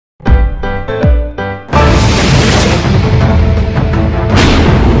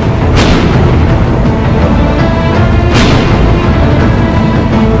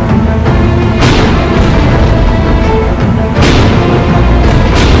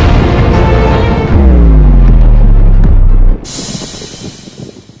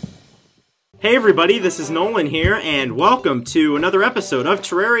Hey everybody, this is Nolan here, and welcome to another episode of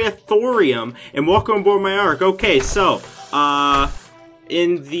Terraria Thorium, and welcome aboard my ark. Okay, so,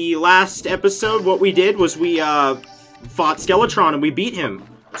 in the last episode, what we did was we, fought Skeletron and we beat him.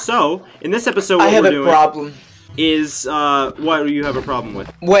 So, in this episode, what we're doing problem. is, what do you have a problem with?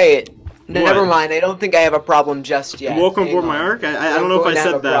 Wait, no, What? never mind. I don't think I have a problem just yet. Welcome Hang aboard my on. ark? I don't know if I going to have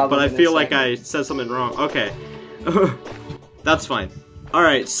said a that, but problem I in a feel like second. I said something wrong. Okay. That's fine.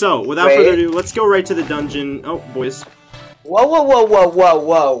 Alright, so, without Wait. further ado, let's go right to the dungeon. Oh, boys. Whoa, whoa, whoa, whoa, whoa,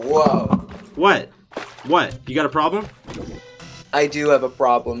 whoa, whoa. What? What? You got a problem? I do have a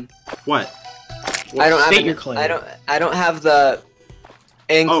problem. What? I don't State have your claim. I don't have the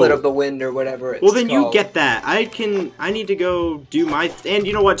anklet Oh. of the wind or whatever it's Well, then you called. get that. I need to go do my and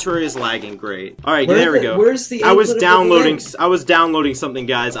you know what? Terraria's lagging. Great. All right, Where there we the- go. where's the I was anklet of the downloading. wind? I was downloading something,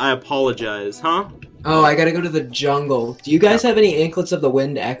 guys. I apologize. Huh? Oh, I gotta go to the jungle. Do you guys have any anklets of the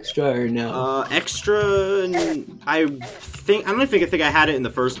wind extra or no? Extra. I don't think I had it in the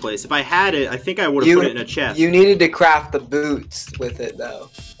first place. If I had it, I think I would have put it in a chest. You needed to craft the boots with it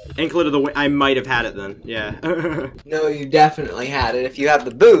though. Anklet of the wind. I might have had it then. Yeah. No, you definitely had it if you have the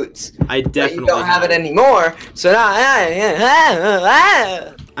boots. I But definitely you don't have it had anymore. So now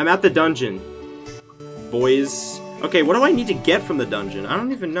I'm at the dungeon, boys. Okay, what do I need to get from the dungeon? I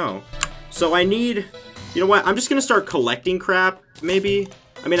don't even know. So I need, you know what? I'm just gonna start collecting crap, maybe.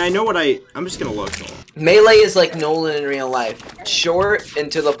 I mean, I know what I'm just gonna look. Melee is like Nolan in real life. Short and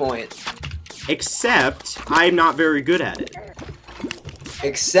to the point. Except, I'm not very good at it.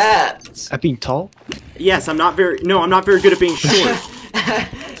 Except At being tall? Yes, I'm not very good at being short.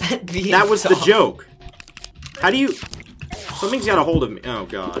 That was the joke. How do you, something's got a hold of me. Oh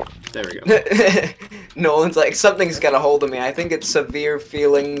god, there we go. Nolan's like, something's got a hold of me. I think it's severe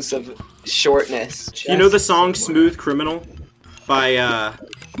feelings of shortness. You know the song Smooth Criminal by,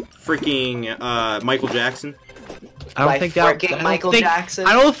 freaking, Michael Jackson? I don't By think that. frickin' I don't Michael think- Jackson?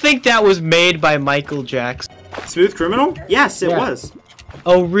 I don't think that was made by Michael Jackson. Smooth Criminal? Yes, it Yeah. was.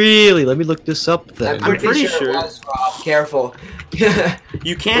 Oh really? Let me look this up then. I'm pretty sure. sure. It was, Rob. Careful.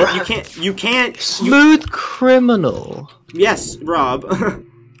 You can't. Smooth Criminal. Yes, Rob.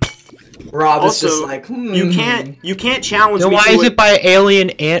 Rob Also, is just like, you can't challenge Then me why to is it by Alien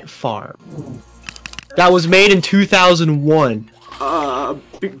Ant Farm? That was made in 2001. I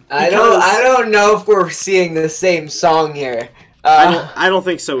because don't know if we're seeing the same song here. I don't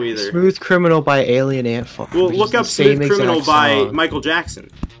think so either. Smooth Criminal by Alien Ant Farm. Well, which look is the up same Smooth Criminal exact by song. Michael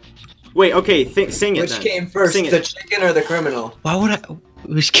Jackson. Wait, okay, sing it Which then. came first, Sing it. the chicken or the criminal? Why would I?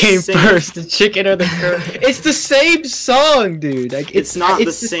 Which came Sing. first, the chicken or the criminal? It's the same song, dude. Like It's not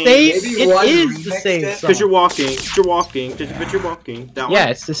it's the same. Maybe It one is the remixed same it? song. Because you're walking. But you're walking. That one? Yeah,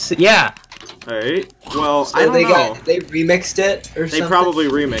 it's the yeah. Alright. Well, So I don't know. they remixed it or They something? probably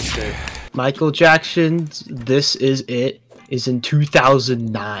remixed it. Michael Jackson's "This Is It" is in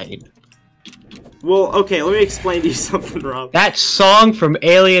 2009. Well, okay, let me explain to you something, Rob. That song from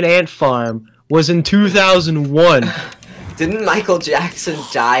Alien Ant Farm was in 2001. Didn't Michael Jackson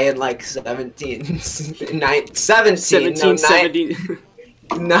die in like 17, 17, 1770.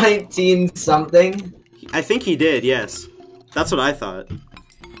 19 something? I think he did, yes. That's what I thought.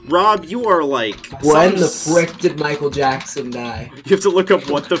 Rob, you are like... When the some- frick did Michael Jackson die? You have to look up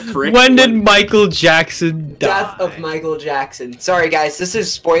what the frick... When did Michael Jackson die? Death of Michael Jackson. Sorry guys, this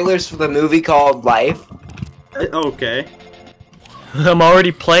is spoilers for the movie called Life. Okay. I'm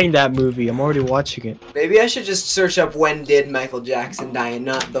already playing that movie. I'm already watching it. Maybe I should just search up when did Michael Jackson die and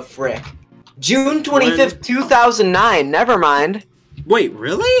not the frick. June 25th, 2009. Never mind. Wait,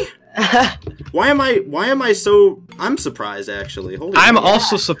 really? Why am I so... I'm surprised, actually. Holy I'm moly.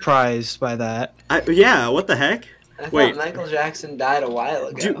 also surprised by that. Yeah, what the heck? I thought Wait. Michael Jackson died a while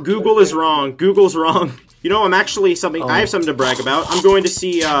ago. Google is wrong. Google's wrong. You know, I'm actually something... Oh. I have something to brag about. I'm going to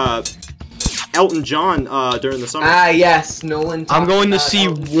see, Elton John, during the summer. Ah, yes, Nolan. I'm talked going to about see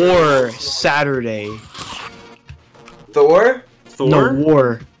Elton War John. Saturday. Thor? Thor? No,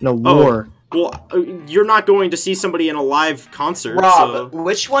 War. No, Oh. War. Well, you're not going to see somebody in a live concert, Rob, so...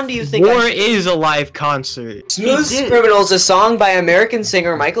 which one do you think? War is a live concert. Smooth He did. Criminal is a song by American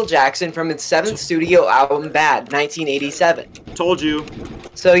singer Michael Jackson from his 7th studio album Bad, 1987. Told you.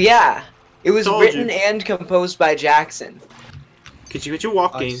 So yeah, it was Told written you. and composed by Jackson. Get you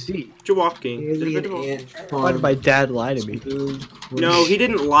walking. I see. Get you walking. Alien Ant Why did my dad lie to me? No, he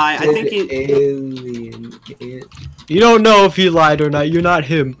didn't lie. I think he... Alien Ant. You don't know if he lied or not. You're not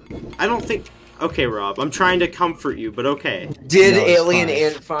him. I don't think... Okay, Rob, I'm trying to comfort you, but okay. Did No, it's Alien fine.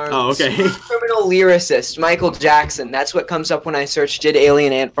 Ant Farm? Oh, okay. Smooth Criminal lyricist Michael Jackson. That's what comes up when I search. Did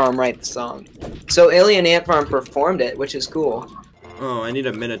Alien Ant Farm write the song? So Alien Ant Farm performed it, which is cool. Oh, I need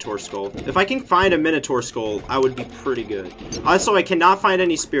a Minotaur skull. If I can find a Minotaur skull, I would be pretty good. Also, I cannot find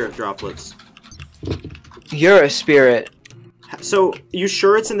any spirit droplets. You're a spirit. So, you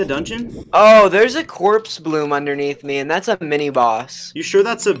sure it's in the dungeon? Oh, there's a corpse bloom underneath me, and that's a mini boss. You sure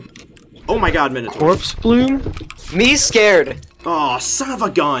that's a... Oh my god, Minotaur. Corpse bloom? Me scared. Oh, son of a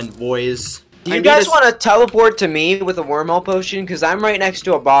gun, boys. Do you guys want to teleport to me with a wormhole potion? Because I'm right next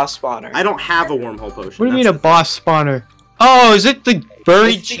to a boss spawner. I don't have a wormhole potion. What do you mean a boss spawner? Oh, is it the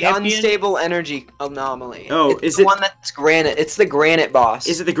buried It's the champion? unstable energy anomaly. Oh, it's is the it- one that's granite? It's the granite boss.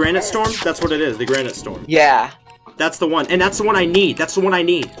 Is it the Granite Storm? That's what it is, the Granite Storm. Yeah. That's the one, and that's the one I need. That's the one I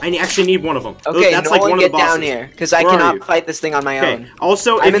need. Actually need one of them. Okay, that's Nolan, like one get of the bosses. down here, because I Where are cannot you? fight this thing on my Okay. own.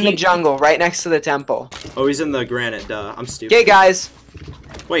 Also, I'm if in the he... jungle, right next to the temple. Oh, he's in the granite. Duh, I'm stupid. Okay, guys.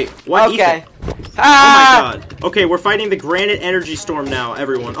 Wait, what? Okay. Ethan? Ah! Oh my god. Okay, we're fighting the Granite Energy Storm now,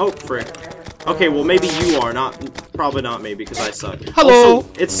 everyone. Oh, frick. Okay, well maybe you are, probably not me because I suck. Hello. Also,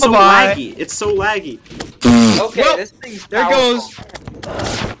 it's so Bye-bye. laggy. It's so laggy. Okay, Well, this thing's There powerful.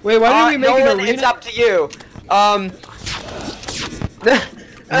 goes. Wait, why didn't we make Nolan, an it's arena? up to you.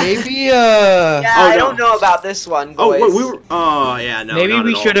 Maybe Yeah, Oh, I no. don't know about this one, Oh, boys. wait, we were... Oh, yeah, no, maybe not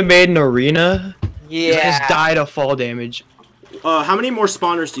we at all. should have made an arena. You Yeah. just died of fall damage. How many more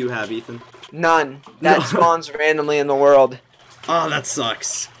spawners do you have, Ethan? None. That No. spawns randomly in the world. Oh, that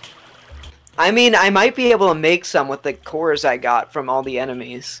sucks. I mean, I might be able to make some with the cores I got from all the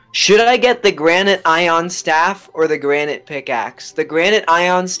enemies. Should I get the Granite Ion Staff or the Granite Pickaxe? The Granite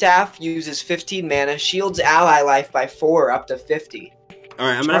Ion Staff uses 15 mana, shields ally life by 4 up to 50.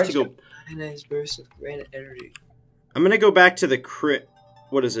 Alright, I'm gonna have to go... Nice burst of granite energy. I'm gonna go back to the crit...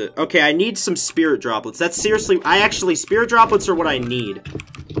 What is it? Okay, I need some spirit droplets. That's seriously... Spirit droplets are what I need.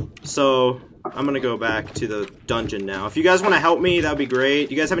 So, I'm gonna go back to the dungeon now. If you guys want to help me, that'd be great.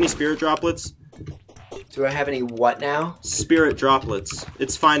 Do you guys have any spirit droplets? Do I have any what now? Spirit droplets.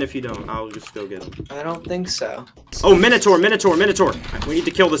 It's fine if you don't. I'll just go get them. I don't think so. Oh, Minotaur, Minotaur, Minotaur! We need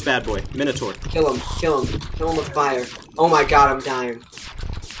to kill this bad boy. Minotaur. Kill him, kill him. Kill him with fire. Oh my god, I'm dying.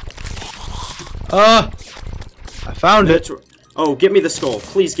 I found it. Minotaur. Oh, give me the skull.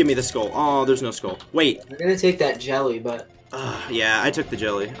 Please give me the skull. Oh, there's no skull. Wait. I'm gonna take that jelly, but... Yeah, I took the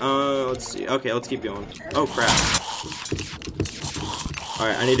jelly. Let's see. Okay, let's keep going. Oh, crap.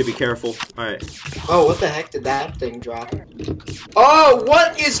 Alright, I need to be careful. Alright. Oh, what the heck did that thing drop? Oh,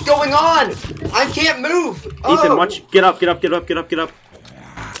 what is going on? I can't move! Ethan, watch. Get up, get up, get up, get up, get up.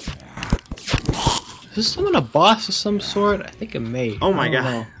 Is this someone a boss of some sort? I think it may. Oh my I don't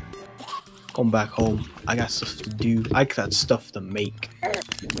god. know. Going back home. I got stuff to do. I got stuff to make.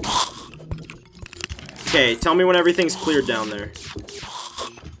 Okay, tell me when everything's cleared down there.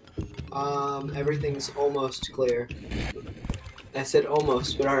 Everything's almost clear. I said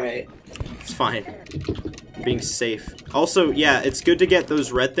almost, but alright. It's fine. I'm being safe. Also, yeah, it's good to get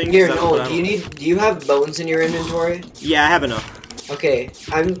those red things. Here, That's what Nolan, I do you have bones in your inventory? Yeah, I have enough. Okay,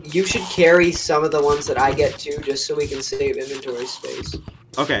 you should carry some of the ones that I get too, just so we can save inventory space.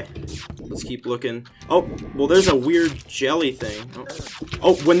 Okay. Let's keep looking. Oh, well, there's a weird jelly thing.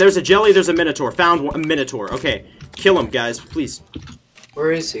 Oh, when there's a jelly, there's a Minotaur. Found a Minotaur. Okay. Kill him, guys, please.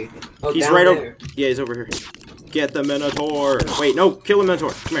 Where is he? Oh, He's down right there. over. Yeah, he's over here. Get the Minotaur. Wait, no, kill the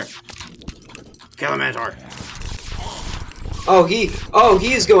Minotaur. Come here. Kill the Minotaur. Oh,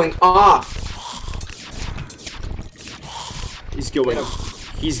 he is going off. He's going.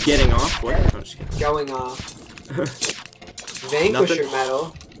 He's getting off. What? No, I'm just kidding. Going off. Vanquisher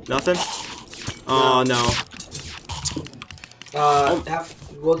medal. Nothing. Oh no.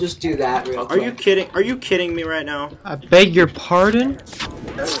 We'll just do that real Are quick. you kidding? Are you kidding me right now? I beg your pardon?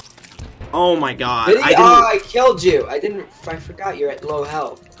 Oh my god. Really? I didn't. I killed you. I forgot you're at low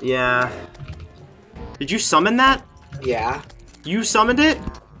health. Yeah. Did you summon that? Yeah, You summoned it?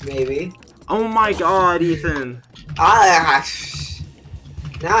 maybe. Oh my god, Ethan.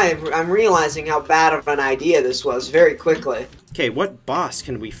 Now I'm realizing how bad of an idea this was very quickly. Okay, what boss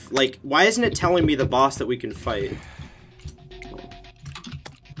can we like? Why isn't it telling me the boss that we can fight?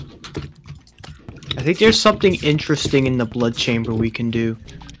 I think there's something interesting in the blood chamber we can do.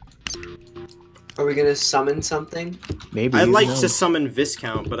 Are we gonna summon something? Maybe. I'd who like knows? to summon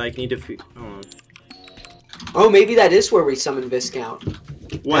Viscount, but I need to. Hold on. Oh, maybe that is where we summon Viscount.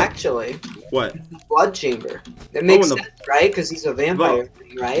 What? Actually, What? blood chamber. That makes in the- sense, right? Because he's a vampire,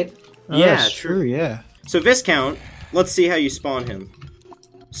 right? Oh, Yeah, that's true. true. Yeah. So Viscount, let's see how you spawn him.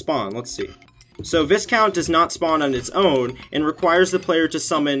 Spawn, let's see. So Viscount does not spawn on its own and requires the player to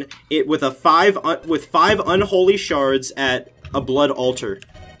summon it with five unholy shards at a blood altar.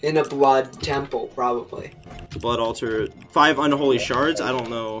 In a blood temple, probably. Blood altar, 5 unholy shards. I don't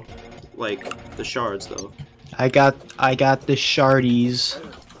know, like the shards though. I got the shardies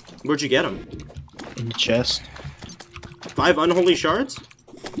Where'd you get them? in the chest. 5 unholy shards?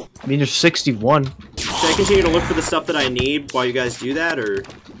 I mean, there's 61. Should I continue to look for the stuff that I need while you guys do that, or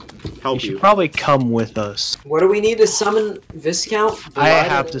help You should you? probably come with us. What do we need to summon Viscount? I Blood?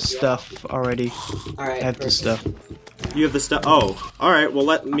 have the stuff already. Alright, I have the perfect. stuff. You have the stuff. Oh, all right. Well,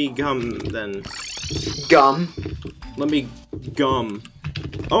 let me gum then. Gum. Let me gum.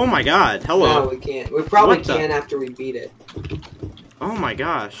 Oh my God! No, Hello. we can't. We probably What the- can after we beat it. Oh my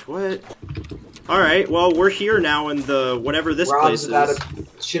gosh! What? All right. Well, we're here now in the whatever this Rob's place about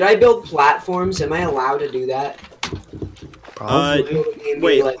is. Should I build platforms? Am I allowed to do that? Probably. Build a game, be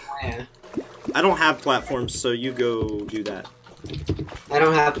wait. Like, yeah. I don't have platforms, so you go do that. I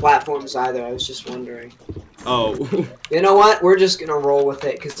don't have platforms either. I was just wondering. Oh. You know what? We're just gonna roll with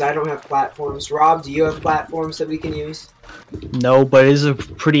it because I don't have platforms. Rob, do you have platforms that we can use? No, but it is a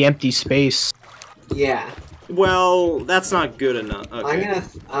pretty empty space. Yeah. Well, that's not good enough. Okay. I'm gonna.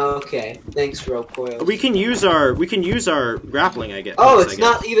 Okay. Thanks, Rope Coils. We can use our grappling. I guess. Oh, I it's guess.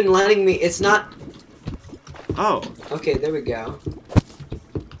 not even letting me. It's not. Oh. Okay, there we go.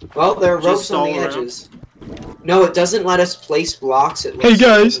 Well, there are ropes Just on the all around? edges. No, it doesn't let us place blocks. It Hey looks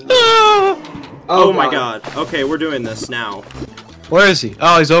guys! like- Ah! Oh my God. Okay, we're doing this now. Where is he?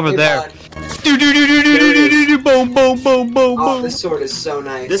 Oh, he's over Hey, there. bud. Do do do do do do do do do boom boom boom boom Oh, boom. this sword is so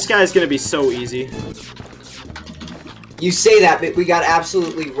nice. This guy's gonna be so easy. You say that, but we got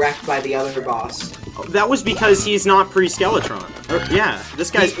absolutely wrecked by the other boss. Oh, that was because he's not pre-Skeletron. Yeah, this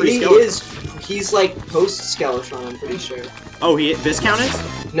guy's He pre-Skeletron. is. He's like post-Skeletron, I'm pretty sure. Oh, Viscount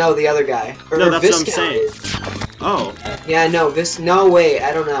is? No, the other guy. Or No, that's what I'm Viscount saying. is. Oh, Yeah, no, no, wait,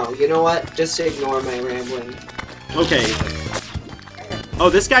 I don't know. You know what? Just ignore my rambling. okay. Oh,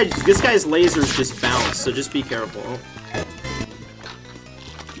 this guy's lasers just bounce, so just be careful.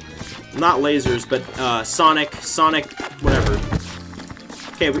 Not lasers, but sonic, whatever.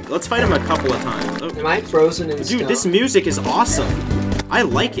 Okay, let's fight him a couple of times. Oh. Am I frozen in Dude, stone? this music is awesome. I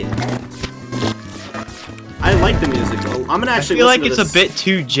like it. I like the music. I'm gonna I actually feel like listen it's to a this, bit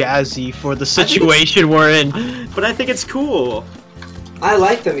too jazzy for the think it's- situation we're in. but I think it's cool. I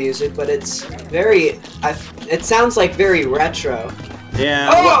like the music, but it's very... it sounds like very retro. Yeah.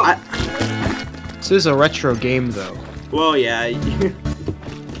 Oh! Well, This is a retro game though. well, yeah.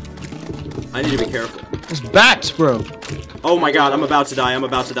 I need to be careful. There's bats, bro. Oh my God! I'm about to die. I'm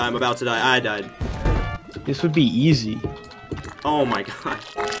about to die. I'm about to die. I died. This would be easy. Oh my God.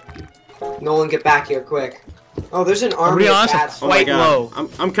 Nolan, get back here, quick. Oh, there's an I'll army be of honest, bats. Oh my Quite God. low.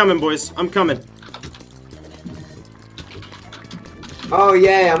 I'm coming, boys. I'm coming. Oh,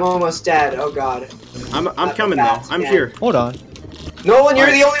 yay, I'm almost dead. Oh, God. I'm the coming though. bats, I'm yeah. here. Hold on. Nolan, you're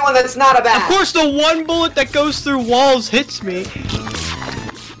Alright. the only one that's not a bat! Of course, the one bullet that goes through walls hits me.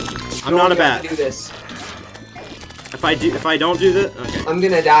 I'm not a Nolan, you have bat. to do this. If I don't do this, okay. I'm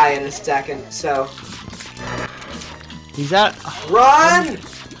gonna die in a second, so... He's at. Run!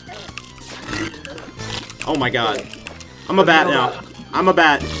 Oh my God. I'm a bat now. I'm a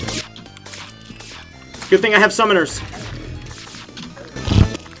bat. Good thing I have summoners.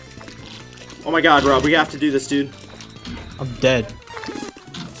 Oh my God, Rob, we have to do this, dude. I'm dead.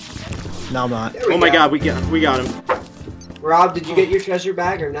 No, I'm not. There we Oh my go. God, we got him. Rob, did you get your treasure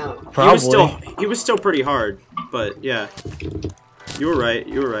bag or no? Probably. He was still pretty hard, but yeah. You were right.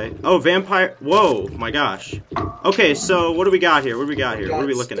 You were right. Oh, vampire. Whoa, my gosh. Okay, so what do we got here? What do we got here? What are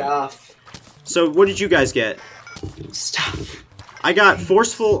we looking at? Stuff. So what did you guys get? Stuff. I got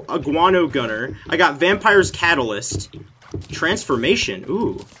forceful iguano gunner. I got vampire's catalyst. Transformation.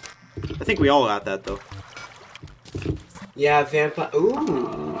 Ooh. I think we all got that though. Yeah, vampire.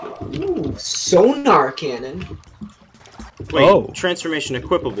 Ooh. Sonar cannon. Wait, Oh. transformation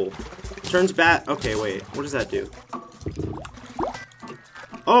equipable. Turns bat. Okay, wait. What does that do?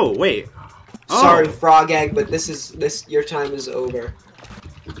 Oh, wait. Oh. Sorry, frog egg, but your time is over.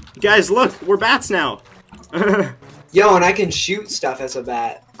 Guys, look, we're bats now. Yo, and I can shoot stuff as a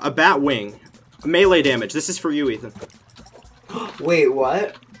bat. A bat wing. Melee damage. This is for you, Ethan. Wait,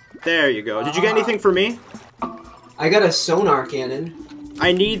 what? There you go. Did you get anything for me? I got a sonar cannon.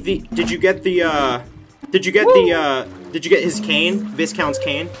 I need the. Did you get the? Did you get his cane? Viscount's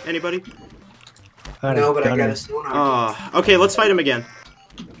cane? Anybody? No, but I got a sonar. Okay. Let's fight him again.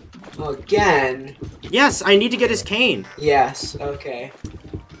 Again? Yes, I need to get his cane. Yes, okay.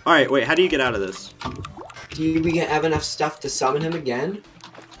 All right. Wait. How do you get out of this? Do we have enough stuff to summon him again?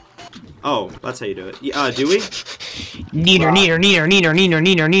 Oh, that's how you do it. Do we? Neater.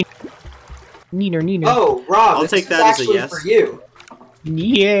 Oh, Rob, I'll this take is that as a actually yes. for you.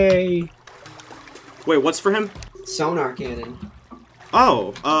 Yay. Wait. What's for him? Sonar cannon.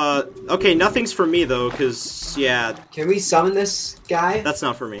 Oh, okay, nothing's for me though, cause yeah, Can we summon this guy that's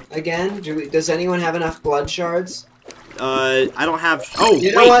not for me. again? Does anyone have enough blood shards? I don't have. Oh,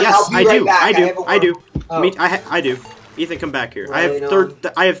 You know wait, what? yes, I'll be I right do. back. I I do. have a I do. worm. Oh. I do. Ethan, come back here. I Really,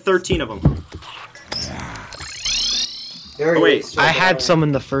 have 13 of them. Very Oh, wait, wasteful, I by had the way. some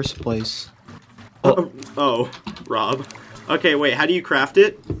in the first place. Oh, Rob. Okay, wait. How do you craft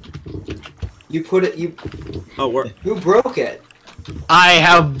it? You put it. You. Oh, Who broke it? I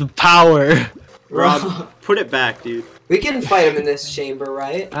have the power. Rob, put it back, dude. We can fight him in this chamber,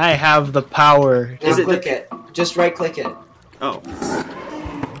 right? I have the power. Now Is it click it. Just right click it. Oh.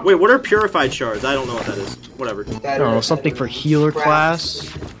 Wait, what are purified shards? I don't know what that is. Whatever. I don't know, something for healer Crap.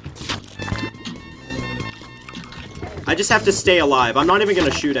 class. I just have to stay alive. I'm not even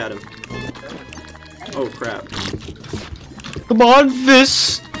gonna shoot at him. Oh, crap. Come on,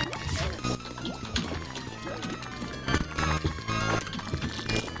 this.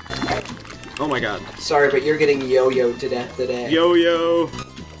 Oh my god. Sorry, but you're getting yo-yo to death today. Yo-yo.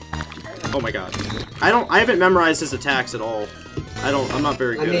 Oh my god. I haven't memorized his attacks at all. I'm not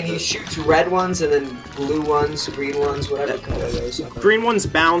very I good mean, at he this. shoots red ones and then blue ones, green ones, whatever color those are. Green ones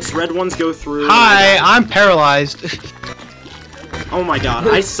bounce, red ones go through. Hi, I'm paralyzed. Oh my god,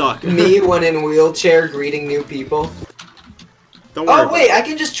 I suck. Me when in wheelchair greeting new people. Don't worry. Oh wait, I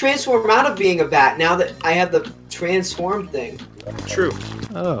can just transform out of being a bat now that I have the transform thing. True.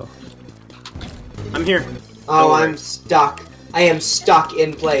 Oh. I'm here. Oh, Don't worry. I'm stuck. I am stuck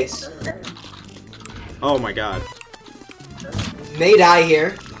in place. Oh my god. May die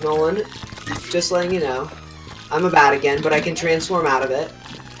here, Nolan. Just letting you know. I'm a bat again, but I can transform out of it.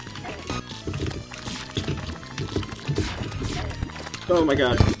 Oh my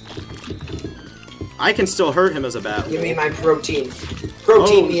god. I can still hurt him as a bat. Give me my protein.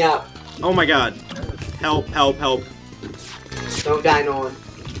 Protein Oh. me up. Oh my god. Help, help, help. Don't die, Nolan.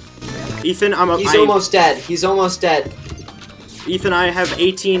 Ethan, He's almost dead. He's almost dead. Ethan, I have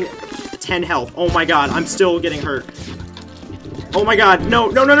 10 health. Oh my god, I'm still getting hurt. Oh my god, no,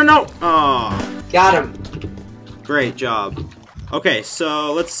 no, no, no, no! Oh, Got him. great job. Okay,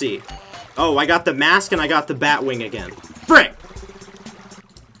 so let's see. Oh, I got the mask and I got the bat wing again. Frick!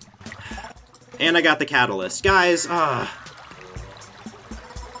 And I got the catalyst. Guys, well,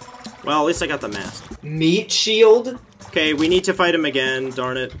 at least I got the mask. Meat shield? Okay, we need to fight him again,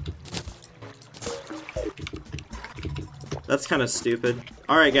 darn it. That's kind of stupid.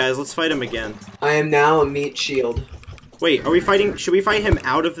 Alright guys, let's fight him again. I am now a meat shield. Wait, are we fighting? Should we fight him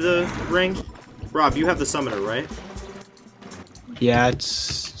out of the ring? Rob, you have the summoner, right? Yeah,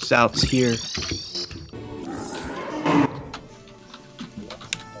 it's out here.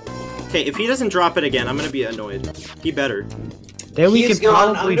 Okay, if he doesn't drop it again, I'm gonna be annoyed. He better. Then we He's could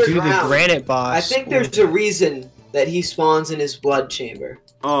gone probably do the underground. granite boss. I think there's a reason that he spawns in his blood chamber.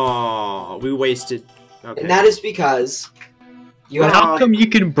 Oh, we wasted. Okay. And that is because you But have, how come you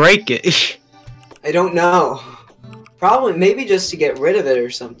can break it? I don't know. Probably maybe just to get rid of it or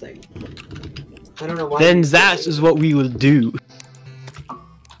something. I don't know why. Then that is what we will do.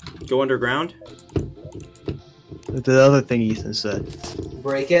 Go underground? The other thing Ethan said.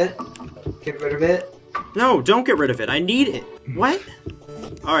 Break it. Get rid of it. No, don't get rid of it. I need it. What?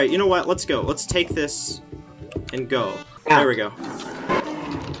 Alright, you know what? Let's go. Let's take this and go. Ow. There we go.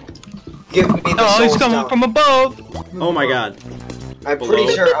 Give me the Oh, soul he's coming stone. from above. Oh my god. I'm below.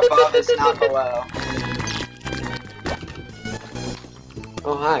 pretty sure above is not below.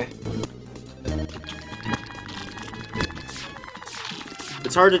 Oh hi.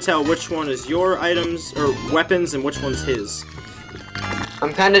 It's hard to tell which one is your items or weapons and which one's his.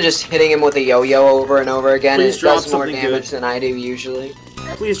 I'm kind of just hitting him with a yo-yo over and over again. Please It drop does more something damage good. than I do usually.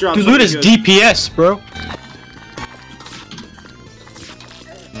 Please drop Dude, something look at his good. DPS, bro.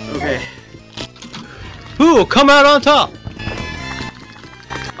 Okay. Who will come out on top?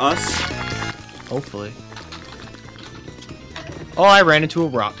 Us? Hopefully. Oh, I ran into a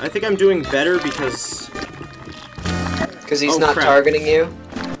rock. I think I'm doing better because... Because he's Oh, not crap. targeting you.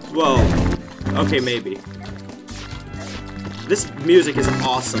 Well, okay, maybe. This music is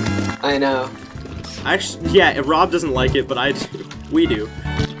awesome. I know. Actually, yeah, Rob doesn't like it, but I do. We do.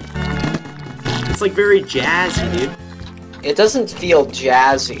 It's like very jazzy, dude. It doesn't feel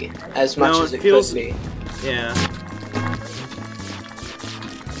jazzy as much No, as it it feels- could be. Yeah.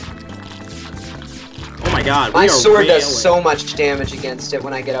 Oh my god, My we are sword does railing. so much damage against it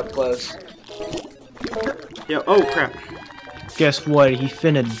when I get up close. Yeah, oh crap. Guess what? He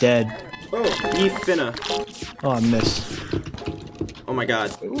finna dead. Oh, he finna. Oh, I missed. Oh my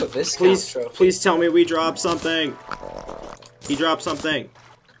god. Ooh, a Viscount Please, trophy. please tell me we dropped something. He dropped something.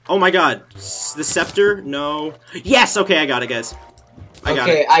 Oh my god. The scepter? No. Yes! Okay, I got it, guys.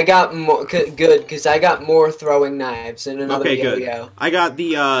 Okay, I got more. Good, because I got more throwing knives and another Okay, good. yo-yo. I got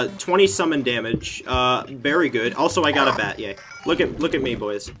the 20 summon damage. Very good. Also, I got a bat. Yay! Look at me,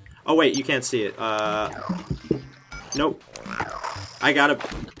 boys. Oh wait, you can't see it. Nope. I got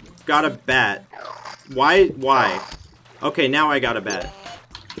a bat. Why? Okay, now I got a bat.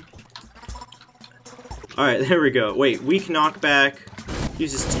 All right, there we go. Wait, weak knockback.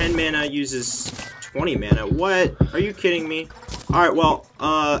 Uses 10 mana. Uses 20 mana. What? Are you kidding me? Alright, well,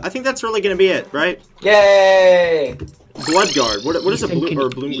 I think that's really gonna be it, right? Yay! Blood Guard. What is a Ethan blue can or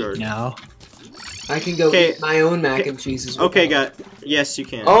Bloom eat Guard? now. I can go Okay. eat my own mac and cheese as well. Okay, yes, you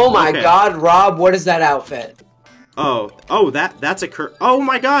can. Oh my Okay. god, Rob, what is that outfit? Oh, that's a Oh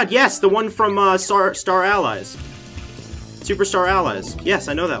my god, yes, the one from Star Allies. Superstar Allies. Yes,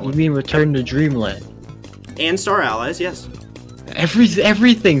 I know that You one. mean Return to Dreamland? And Star Allies, yes.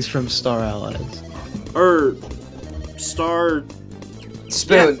 Everything's from Star Allies. Or Star.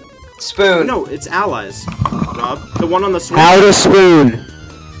 Spoon. Yeah. Spoon. No, it's Allies. Rob, the one on the swing. How to spoon.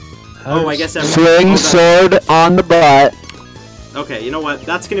 Oh, I guess Swing sword on the butt. Okay, you know what?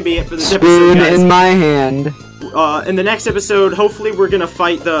 That's gonna be it for this Spoon episode, guys. in my hand. In the next episode, hopefully we're gonna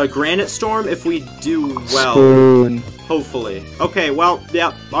fight the Granite Storm if we do well. Spoon. Hopefully. Okay, well,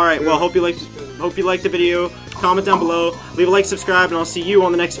 yeah. Alright, well, hope you liked the video. Comment down below. Leave a like, subscribe, and I'll see you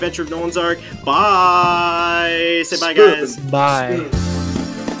on the next adventure of Nolan's Ark. Bye! Say bye, guys. Bye.